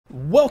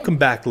Welcome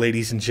back,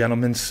 ladies and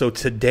gentlemen. So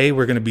today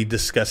we're going to be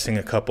discussing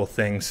a couple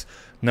things.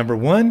 Number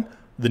one,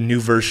 the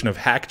new version of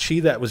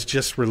Hakchi that was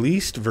just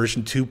released,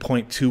 version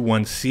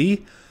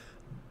 2.21c.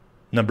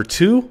 Number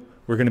two,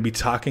 we're going to be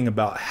talking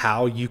about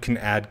how you can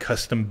add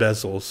custom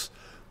bezels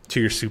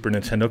to your Super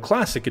Nintendo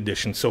Classic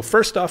Edition. So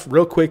first off,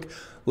 real quick,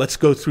 let's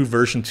go through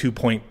version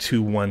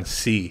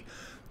 2.21c.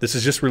 This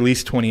is just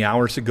released 20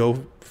 hours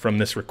ago from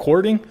this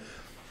recording.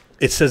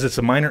 It says it's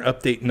a minor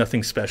update,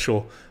 nothing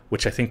special,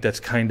 which I think that's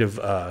kind of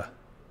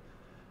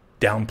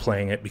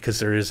downplaying it because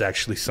there is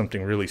actually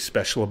something really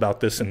special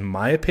about this in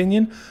my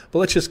opinion. But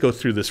let's just go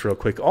through this real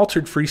quick.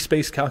 Altered free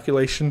space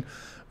calculation,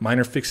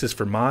 minor fixes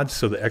for mods,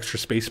 so the extra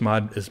space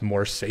mod is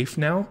more safe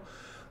now.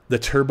 The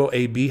Turbo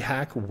AB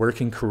hack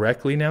working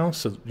correctly now.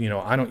 So,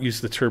 I don't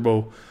use the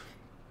Turbo,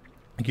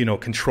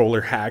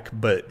 controller hack,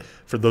 but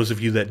for those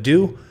of you that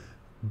do,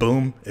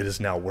 boom, it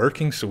is now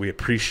working, so we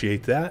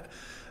appreciate that.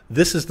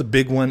 This is the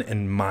big one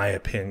in my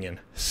opinion.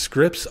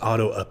 Scripts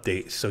auto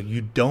update, so you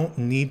don't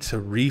need to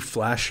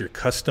reflash your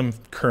custom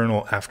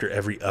kernel after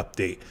every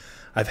update.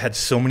 I've had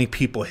so many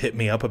people hit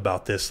me up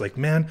about this, like,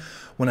 man,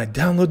 when I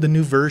download the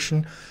new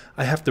version,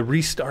 I have to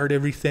restart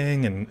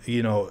everything and,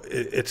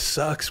 it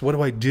sucks. What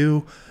do I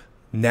do?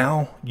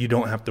 Now you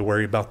don't have to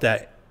worry about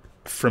that.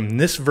 From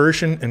this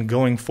version and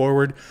going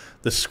forward,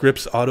 the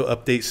scripts auto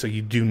update, so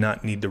you do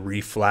not need to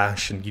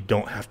reflash and you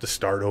don't have to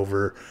start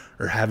over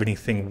or have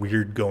anything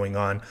weird going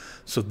on.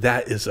 So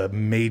that is a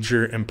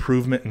major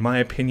improvement in my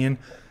opinion.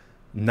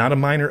 Not a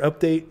minor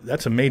update,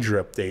 that's a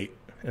major update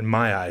in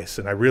my eyes.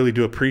 And I really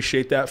do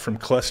appreciate that from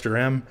Cluster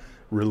M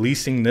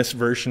releasing this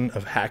version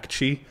of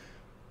Hakchi.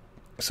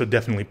 So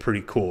definitely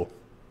pretty cool.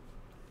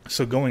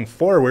 So going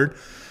forward,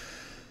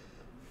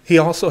 he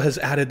also has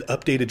added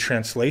updated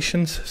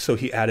translations. So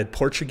he added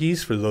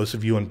Portuguese for those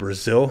of you in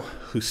Brazil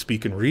who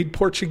speak and read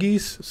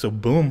Portuguese. So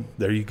boom,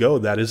 there you go.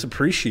 That is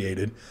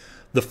appreciated.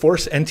 The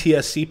Force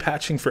NTSC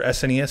patching for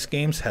SNES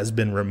games has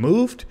been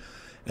removed.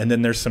 And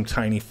then there's some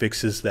tiny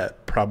fixes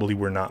that probably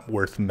were not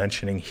worth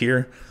mentioning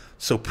here.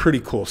 So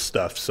pretty cool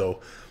stuff. So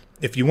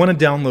if you want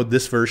to download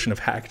this version of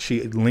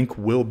Hakchi, a link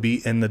will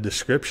be in the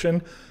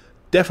description.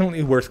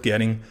 Definitely worth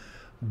getting.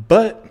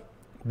 But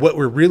what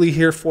we're really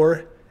here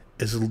for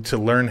is to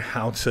learn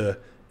how to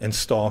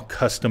install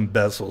custom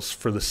bezels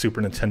for the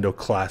Super Nintendo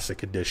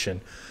Classic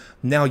Edition.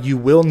 Now, you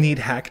will need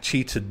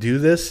Hakchi to do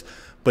this,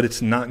 but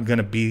it's not going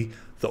to be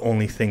the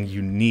only thing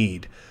you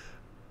need.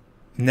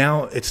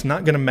 Now, it's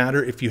not going to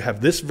matter if you have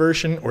this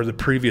version or the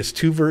previous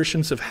two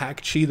versions of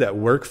Hakchi that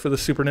work for the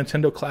Super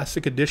Nintendo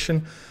Classic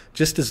Edition.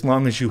 Just as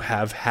long as you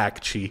have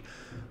Hakchi,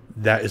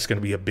 that is going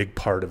to be a big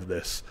part of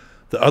this.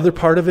 The other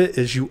part of it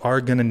is you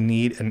are going to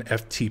need an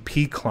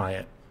FTP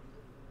client.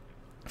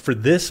 For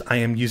this, I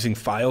am using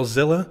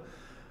FileZilla,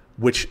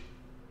 which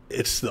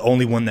it's the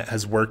only one that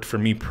has worked for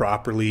me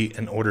properly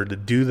in order to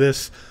do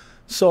this.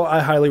 So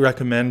I highly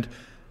recommend,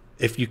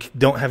 if you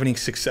don't have any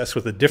success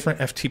with a different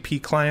FTP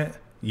client,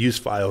 use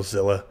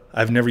FileZilla.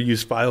 I've never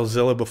used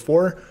FileZilla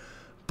before,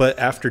 but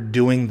after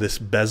doing this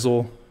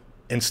bezel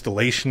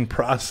installation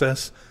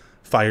process,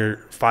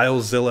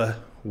 FileZilla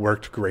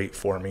worked great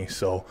for me.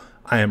 So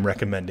I am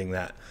recommending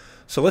that.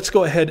 So let's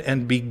go ahead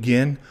and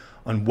begin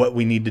on what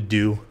we need to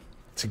do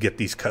to get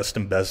these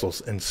custom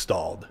bezels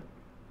installed.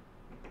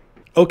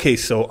 Okay,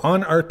 so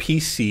on our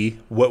PC,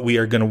 what we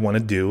are going to want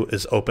to do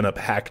is open up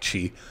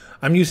Hakchi.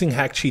 I'm using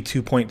Hakchi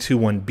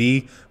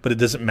 2.21b, but it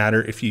doesn't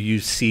matter if you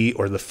use C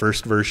or the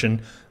first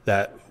version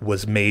that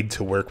was made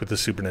to work with the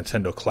Super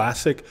Nintendo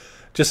Classic,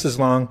 just as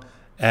long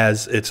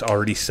as it's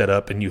already set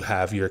up and you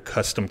have your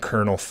custom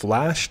kernel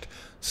flashed.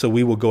 So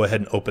we will go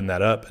ahead and open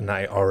that up, and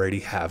I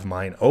already have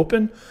mine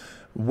open.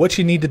 What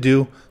you need to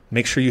do,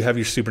 make sure you have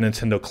your Super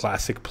Nintendo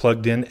Classic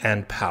plugged in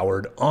and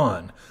powered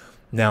on.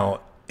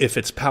 Now, if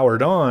it's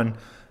powered on,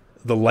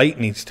 the light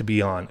needs to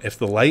be on. If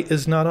the light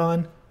is not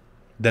on,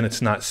 then it's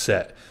not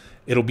set.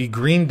 It'll be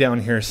green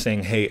down here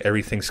saying, hey,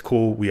 everything's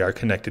cool. We are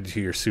connected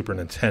to your Super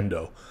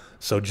Nintendo.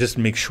 So just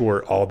make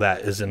sure all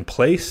that is in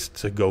place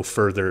to go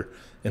further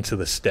into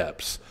the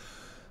steps.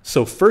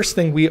 So first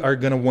thing we are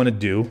going to want to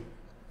do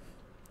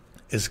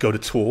is go to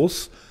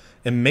Tools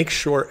and make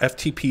sure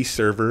FTP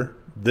Server,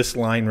 this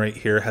line right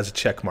here, has a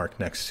check mark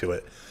next to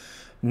it.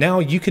 Now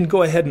you can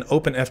go ahead and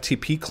open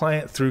FTP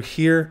Client through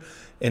here,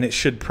 and it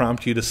should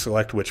prompt you to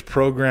select which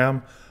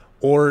program,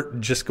 or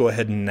just go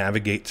ahead and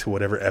navigate to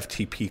whatever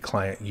FTP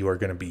client you are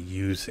going to be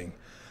using.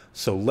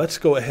 So let's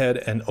go ahead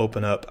and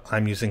open up,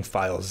 I'm using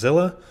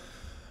FileZilla.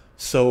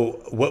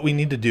 So what we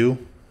need to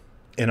do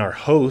in our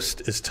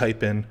host is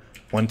type in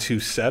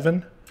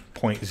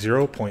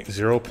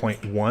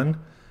 127.0.0.1.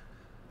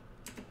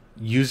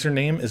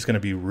 Username is going to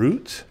be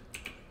root.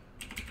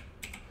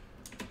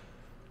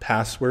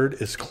 Password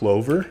is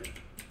Clover.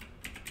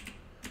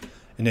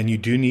 And then you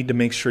do need to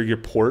make sure your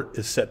port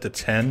is set to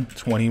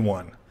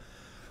 1021.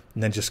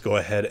 And then just go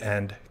ahead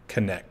and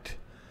connect.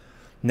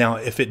 Now,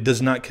 if it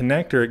does not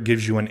connect or it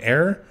gives you an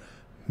error,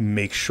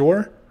 make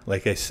sure,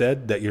 like I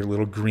said, that your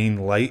little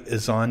green light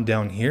is on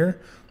down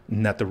here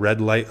and that the red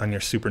light on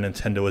your Super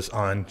Nintendo is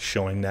on,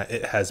 showing that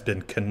it has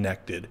been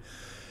connected.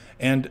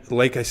 And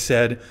like I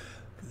said,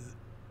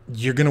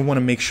 you're going to want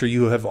to make sure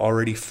you have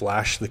already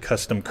flashed the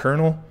custom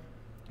kernel.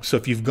 So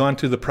if you've gone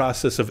through the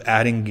process of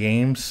adding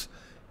games,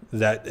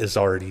 that is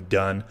already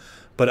done.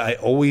 But I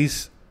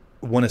always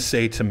want to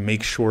say to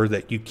make sure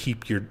that you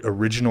keep your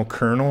original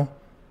kernel.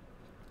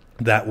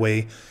 That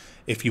way,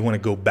 if you want to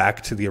go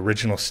back to the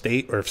original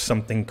state, or if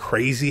something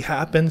crazy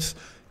happens,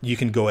 you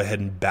can go ahead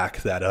and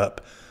back that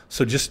up.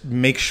 So just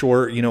make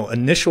sure,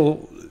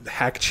 initial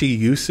Hakchi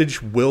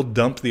usage will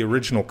dump the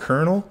original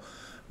kernel.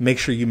 Make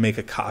sure you make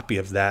a copy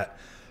of that,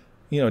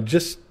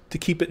 just to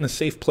keep it in a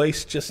safe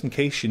place, just in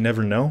case. You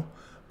never know.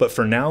 But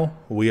for now,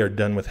 we are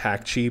done with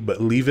Hakchi,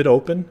 but leave it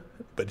open,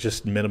 but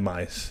just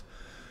minimize.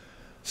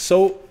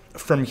 So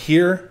from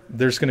here,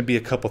 there's going to be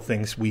a couple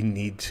things we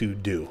need to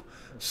do.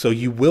 So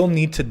you will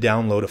need to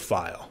download a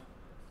file.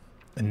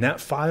 And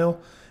that file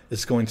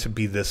is going to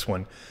be this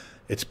one.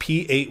 It's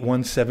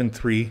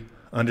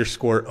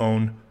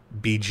P8173_own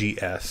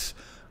BGS.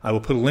 I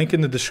will put a link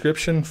in the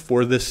description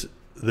for this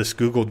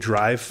Google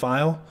Drive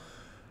file.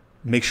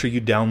 Make sure you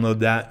download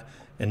that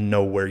and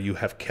know where you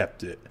have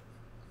kept it.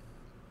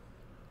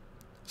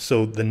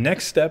 So the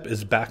next step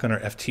is back on our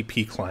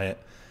FTP client.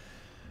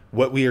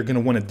 What we are going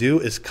to want to do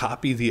is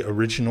copy the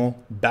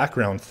original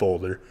background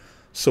folder.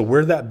 So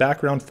where that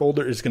background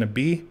folder is going to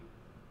be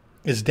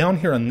is down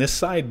here on this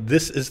side.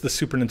 This is the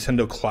Super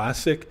Nintendo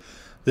Classic.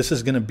 This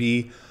is going to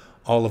be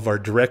all of our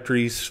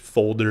directories,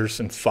 folders,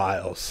 and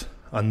files.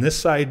 On this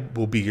side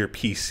will be your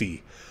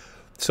PC.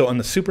 So on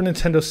the Super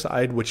Nintendo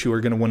side, what you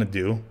are going to want to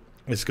do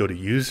is go to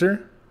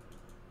User,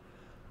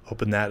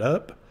 open that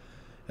up,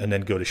 and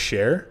then go to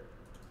Share.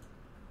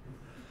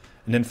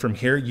 And then from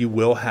here, you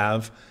will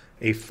have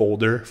a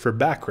folder for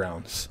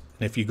backgrounds.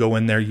 And if you go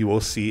in there, you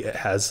will see it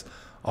has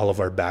all of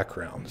our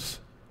backgrounds,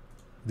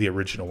 the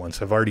original ones.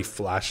 I've already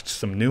flashed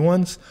some new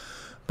ones,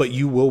 but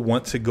you will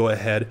want to go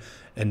ahead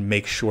and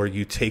make sure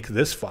you take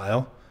this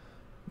file,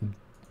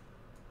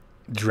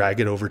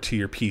 drag it over to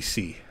your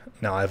PC.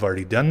 Now I've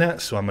already done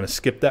that, so I'm going to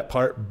skip that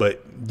part,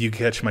 but you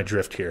catch my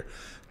drift here.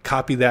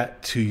 Copy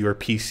that to your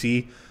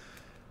PC,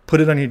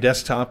 put it on your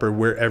desktop or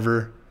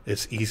wherever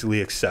it's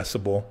easily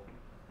accessible.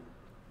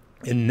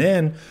 And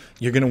then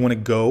you're going to want to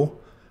go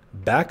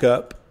back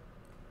up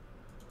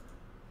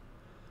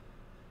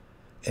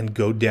and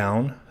go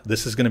down.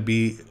 This is going to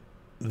be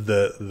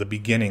the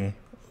beginning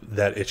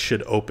that it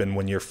should open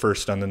when you're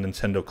first on the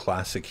Nintendo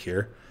Classic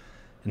here.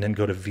 And then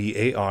go to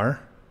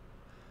VAR,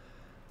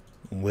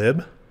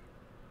 lib,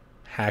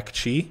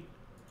 Hakchi,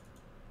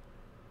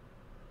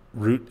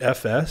 root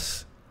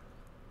FS.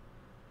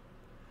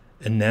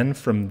 And then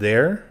from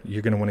there,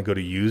 you're going to want to go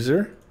to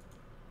User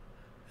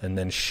and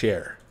then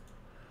Share.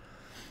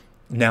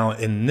 Now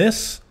in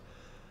this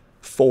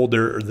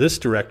folder or this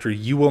directory,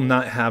 you will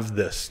not have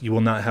this. You will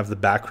not have the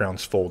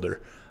backgrounds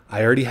folder.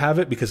 I already have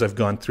it because I've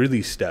gone through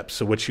these steps.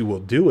 So what you will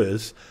do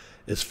is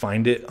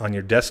find it on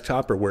your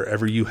desktop or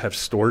wherever you have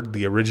stored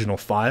the original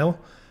file,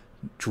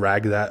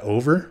 drag that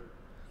over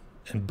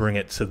and bring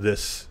it to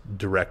this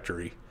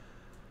directory.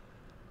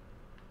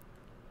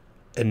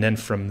 And then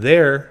from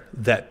there,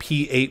 that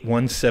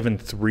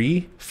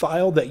P8173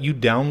 file that you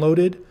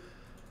downloaded,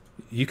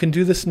 you can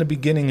do this in the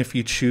beginning if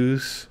you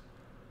choose.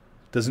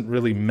 Doesn't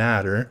really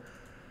matter,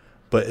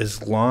 but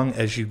as long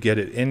as you get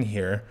it in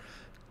here,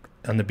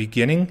 on the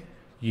beginning,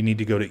 you need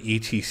to go to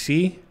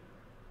etc,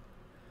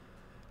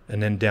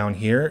 and then down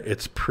here,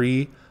 it's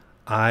pre-init.d.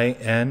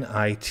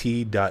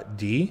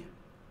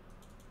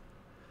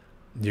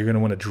 You're going to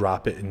want to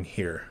drop it in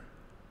here.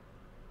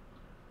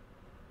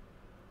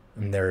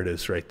 And there it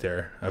is right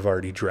there. I've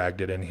already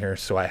dragged it in here,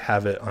 so I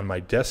have it on my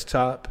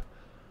desktop.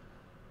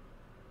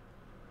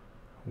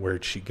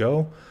 Where'd she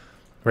go?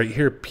 Right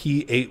here,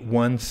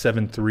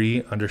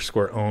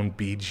 P8173_own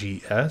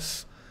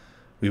BGS.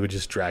 We would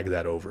just drag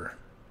that over.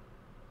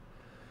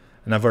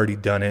 And I've already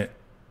done it.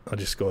 I'll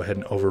just go ahead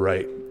and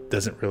overwrite.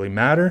 Doesn't really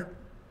matter.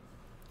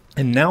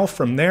 And now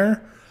from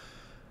there,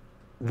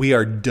 we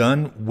are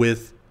done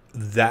with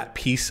that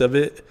piece of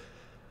it.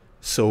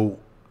 So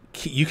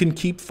you can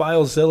keep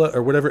FileZilla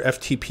or whatever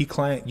FTP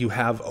client you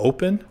have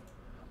open,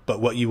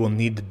 but what you will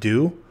need to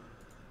do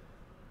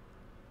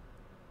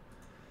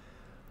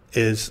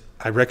is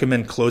I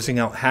recommend closing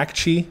out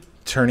Hakchi,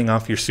 turning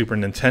off your Super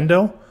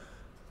Nintendo,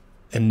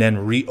 and then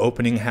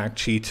reopening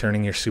Hakchi,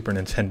 turning your Super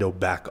Nintendo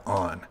back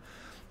on.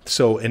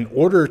 So in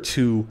order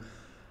to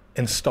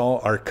install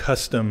our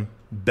custom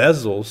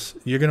bezels,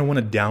 you're going to want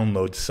to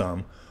download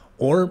some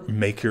or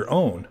make your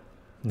own.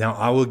 Now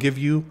I will give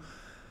you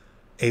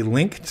a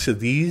link to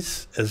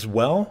these as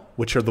well,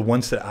 which are the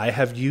ones that I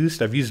have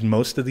used. I've used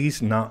most of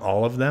these, not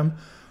all of them,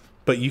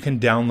 but you can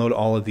download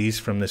all of these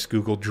from this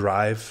Google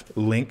Drive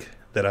link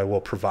that I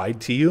will provide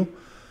to you.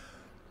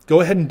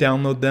 Go ahead and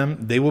download them.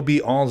 They will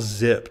be all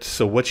zipped.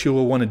 So what you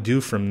will want to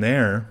do from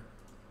there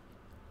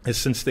is,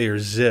 since they are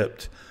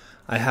zipped,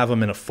 I have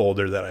them in a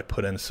folder that I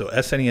put in. So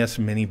SNES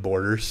mini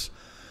borders.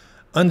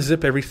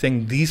 unzip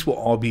everything. These will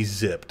all be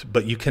zipped,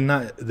 but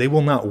they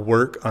will not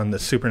work on the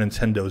Super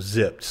Nintendo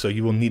zipped, so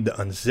you will need to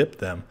unzip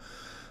them.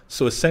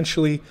 So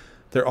essentially,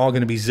 they're all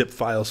going to be zip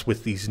files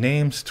with these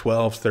names,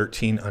 12,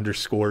 13,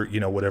 underscore,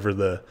 whatever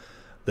the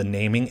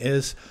naming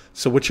is.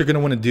 So what you're going to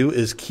want to do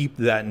is keep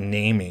that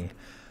naming.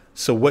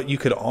 So what you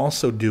could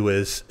also do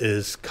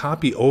is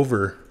copy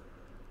over,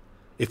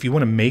 if you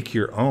want to make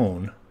your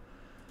own,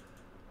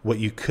 what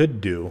you could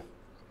do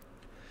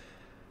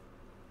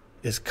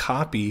is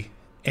copy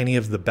any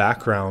of the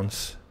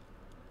backgrounds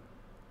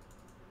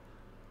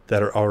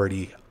that are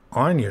already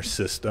on your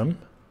system,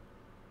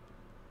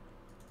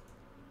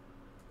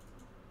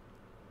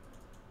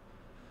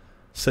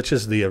 such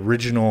as the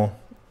original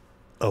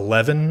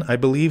 11, I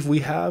believe we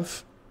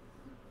have.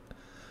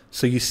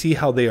 So you see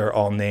how they are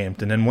all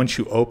named, and then once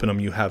you open them,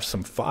 you have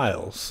some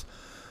files.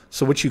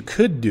 So what you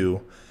could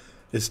do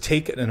is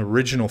take an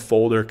original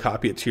folder,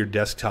 copy it to your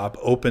desktop,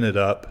 open it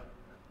up,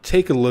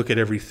 take a look at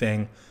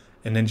everything,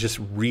 and then just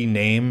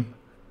rename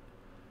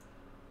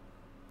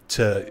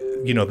to,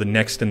 the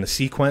next in the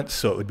sequence.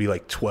 So it would be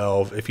like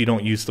 12, if you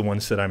don't use the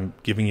ones that I'm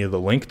giving you the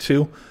link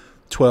to,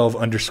 12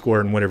 underscore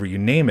and whatever you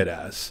name it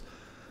as.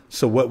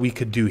 So what we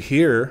could do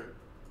here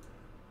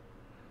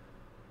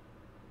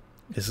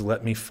is,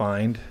 let me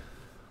find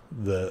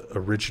the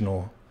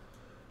original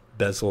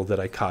bezel that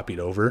I copied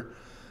over.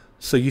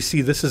 So you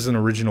see this is an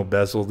original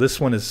bezel. This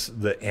one is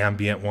the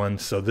ambient one.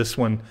 So this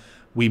one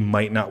we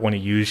might not want to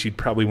use. You'd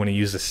probably want to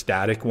use a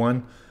static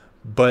one.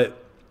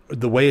 But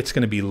the way it's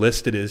going to be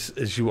listed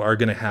is you are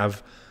going to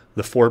have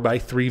the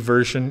 4x3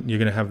 version. You're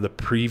going to have the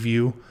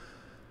preview,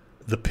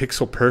 the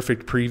pixel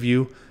perfect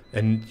preview,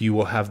 and you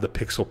will have the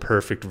pixel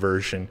perfect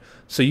version.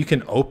 So you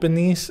can open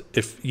these.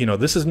 If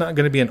this is not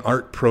going to be an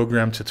art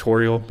program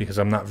tutorial because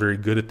I'm not very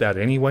good at that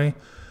anyway,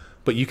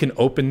 but you can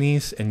open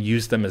these and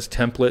use them as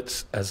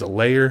templates, as a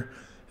layer,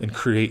 and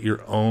create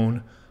your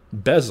own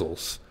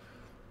bezels.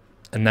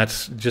 And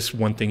that's just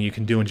one thing you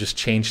can do, and just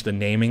change the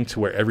naming to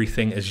where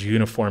everything is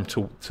uniform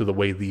to the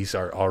way these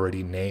are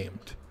already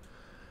named.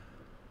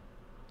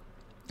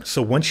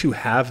 So once you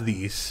have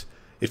these,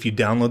 if you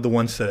download the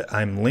ones that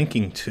I'm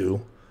linking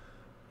to,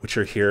 which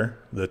are here,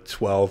 the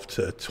 12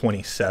 to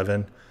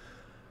 27,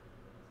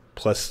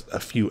 plus a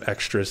few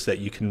extras that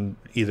you can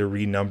either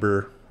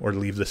renumber or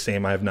leave the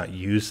same. I have not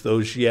used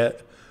those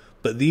yet.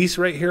 But these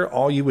right here,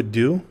 all you would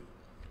do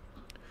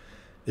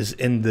is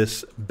in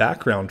this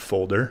background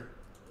folder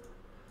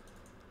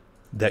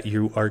that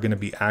you are going to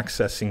be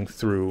accessing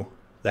through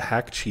the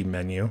Hakchi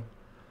menu,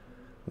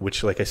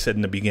 which, like I said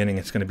in the beginning,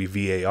 it's going to be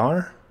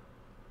var,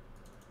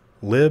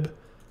 lib,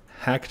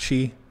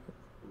 Hakchi,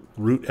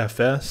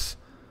 rootfs,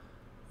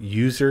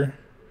 user,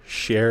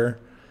 share,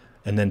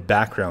 and then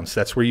backgrounds.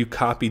 That's where you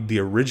copied the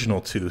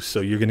original to.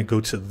 So you're going to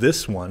go to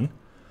this one,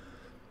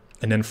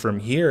 and then from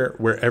here,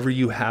 wherever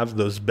you have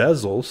those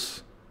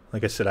bezels,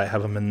 like I said, I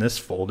have them in this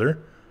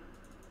folder,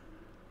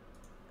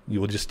 you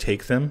will just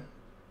take them,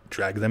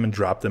 drag them, and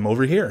drop them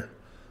over here.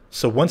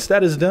 So once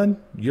that is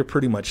done, you're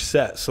pretty much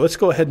set. So let's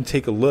go ahead and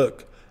take a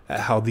look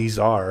at how these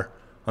are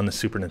on the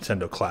Super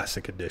Nintendo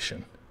Classic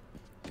Edition.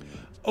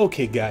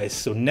 Okay guys,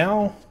 so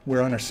now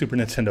we're on our Super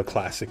Nintendo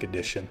Classic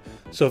Edition.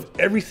 So if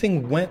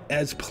everything went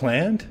as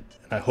planned,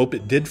 and I hope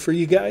it did for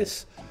you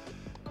guys,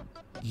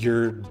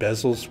 your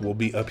bezels will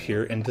be up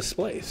here in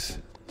displays.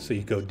 So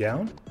you go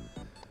down,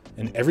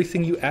 and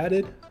everything you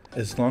added,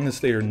 as long as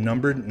they are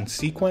numbered in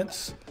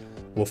sequence,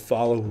 will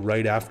follow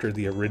right after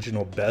the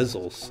original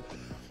bezels.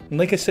 And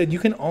like I said, you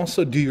can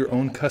also do your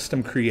own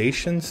custom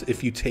creations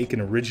if you take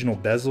an original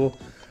bezel.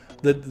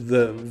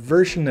 The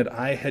version that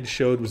I had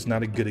showed was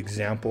not a good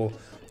example.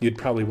 You'd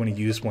probably want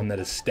to use one that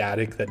is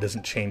static, that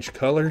doesn't change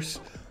colors.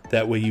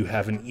 That way you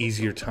have an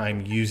easier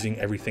time using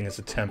everything as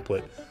a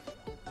template.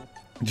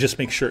 Just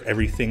make sure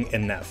everything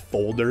in that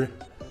folder,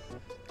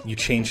 you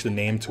change the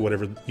name to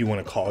whatever you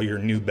want to call your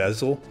new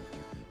bezel,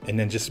 and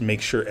then just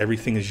make sure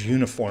everything is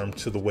uniform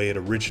to the way it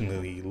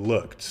originally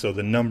looked. So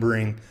the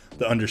numbering,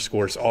 the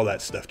underscores, all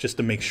that stuff, just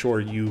to make sure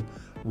you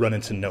run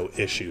into no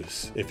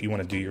issues if you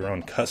want to do your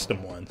own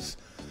custom ones.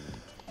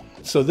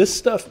 So this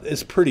stuff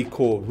is pretty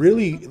cool.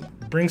 Really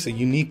brings a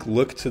unique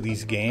look to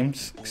these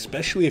games,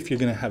 especially if you're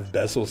going to have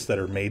bezels that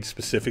are made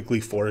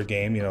specifically for a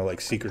game, like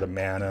Secret of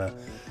Mana,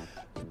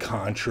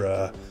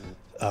 Contra,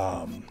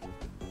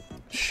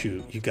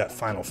 you got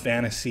Final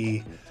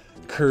Fantasy,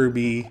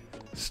 Kirby,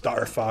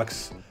 Star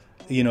Fox.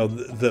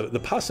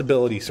 The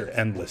possibilities are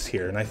endless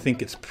here, and I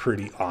think it's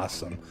pretty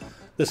awesome.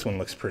 This one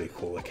looks pretty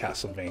cool, the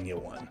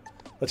Castlevania one.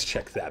 Let's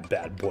check that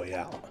bad boy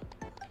out.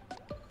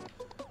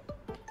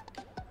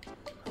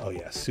 Oh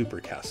yeah,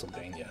 Super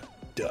Castlevania,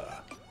 duh.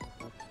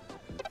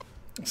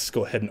 Let's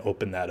go ahead and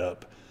open that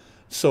up.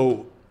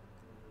 So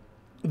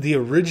the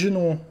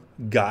original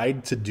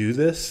guide to do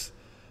this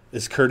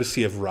is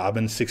courtesy of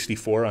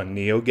Robin64 on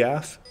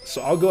NeoGAF.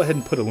 So I'll go ahead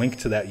and put a link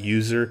to that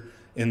user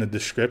in the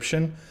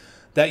description.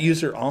 That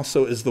user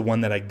also is the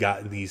one that I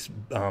got these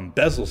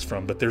bezels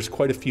from, but there's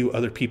quite a few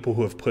other people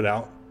who have put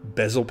out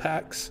bezel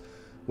packs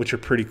which are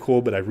pretty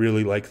cool, but I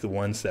really like the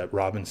ones that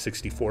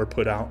Robin64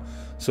 put out.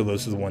 So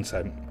those are the ones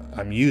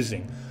I'm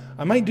using.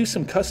 I might do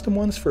some custom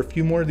ones for a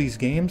few more of these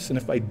games, and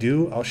if I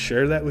do, I'll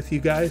share that with you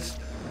guys.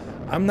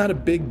 I'm not a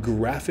big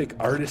graphic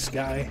artist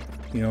guy,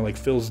 you know, like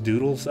Phil's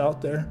Doodles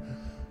out there.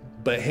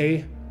 But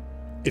hey,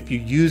 if you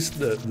use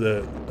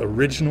the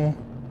original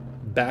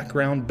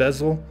background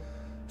bezel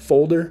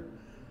folder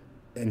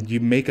and you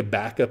make a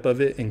backup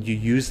of it and you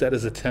use that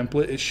as a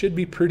template, it should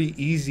be pretty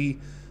easy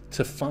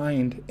to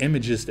find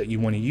images that you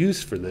want to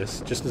use for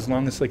this, just as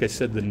long as, like I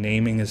said, the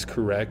naming is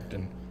correct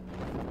and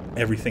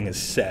everything is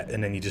set,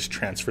 and then you just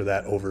transfer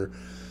that over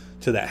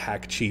to that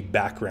Hakchi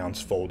backgrounds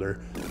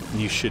folder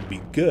and you should be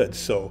good.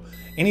 So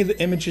any of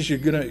the images you're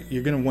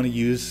gonna want to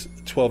use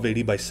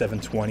 1280 by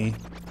 720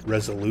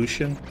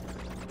 resolution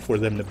for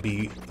them to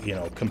be, you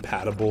know,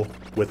 compatible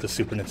with the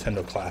Super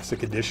Nintendo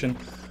Classic Edition.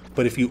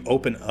 But if you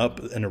open up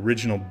an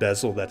original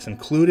bezel that's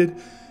included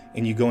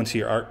and you go into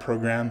your art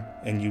program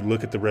and you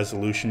look at the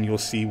resolution, you'll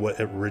see what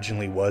it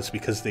originally was,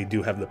 because they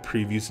do have the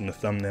previews and the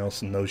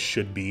thumbnails, and those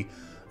should be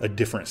a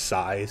different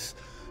size.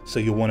 So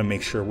you'll want to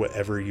make sure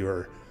whatever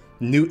your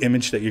new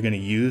image that you're going to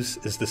use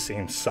is the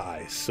same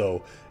size.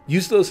 So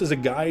use those as a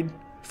guide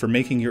for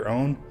making your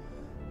own.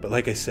 But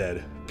like I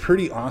said,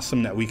 pretty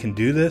awesome that we can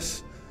do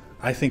this.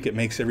 I think it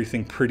makes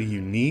everything pretty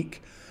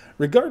unique.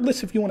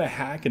 Regardless if you want to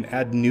hack and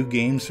add new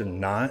games or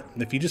not,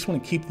 if you just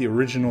want to keep the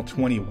original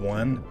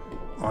 21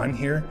 on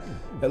here,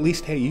 at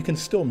least, hey, you can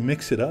still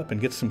mix it up and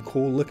get some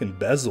cool looking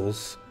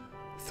bezels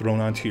thrown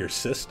onto your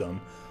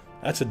system.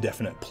 That's a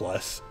definite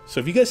plus. So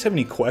if you guys have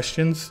any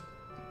questions,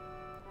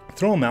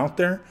 throw them out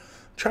there.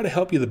 Try to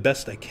help you the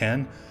best I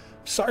can.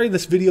 Sorry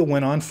this video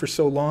went on for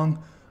so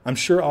long. I'm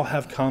sure I'll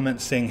have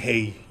comments saying,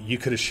 hey, you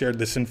could have shared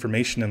this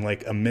information in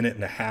like a minute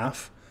and a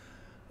half.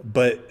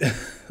 But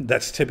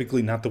that's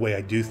typically not the way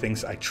I do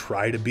things. I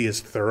try to be as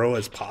thorough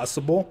as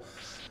possible.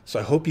 So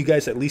I hope you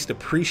guys at least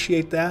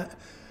appreciate that.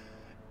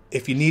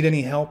 If you need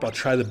any help, I'll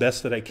try the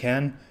best that I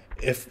can.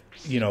 If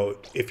you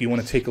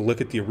want to take a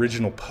look at the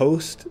original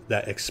post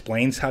that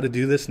explains how to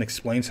do this and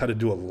explains how to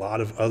do a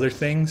lot of other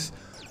things,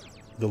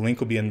 the link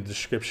will be in the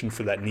description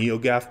for that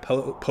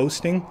NeoGAF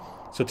posting.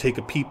 So take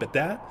a peep at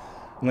that.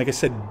 And like I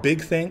said,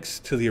 big thanks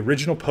to the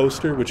original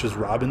poster, which is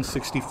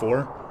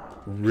Robin64.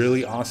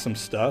 Really awesome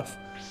stuff.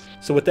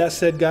 So with that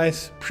said,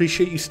 guys,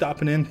 appreciate you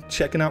stopping in,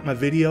 checking out my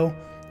video.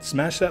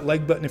 Smash that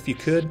like button if you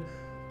could.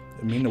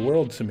 It'd mean the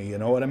world to me, you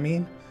know what I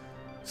mean?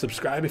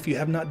 Subscribe if you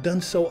have not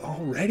done so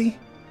already.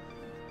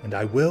 And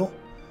I will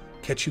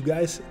catch you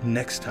guys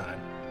next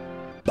time.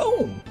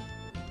 Boom!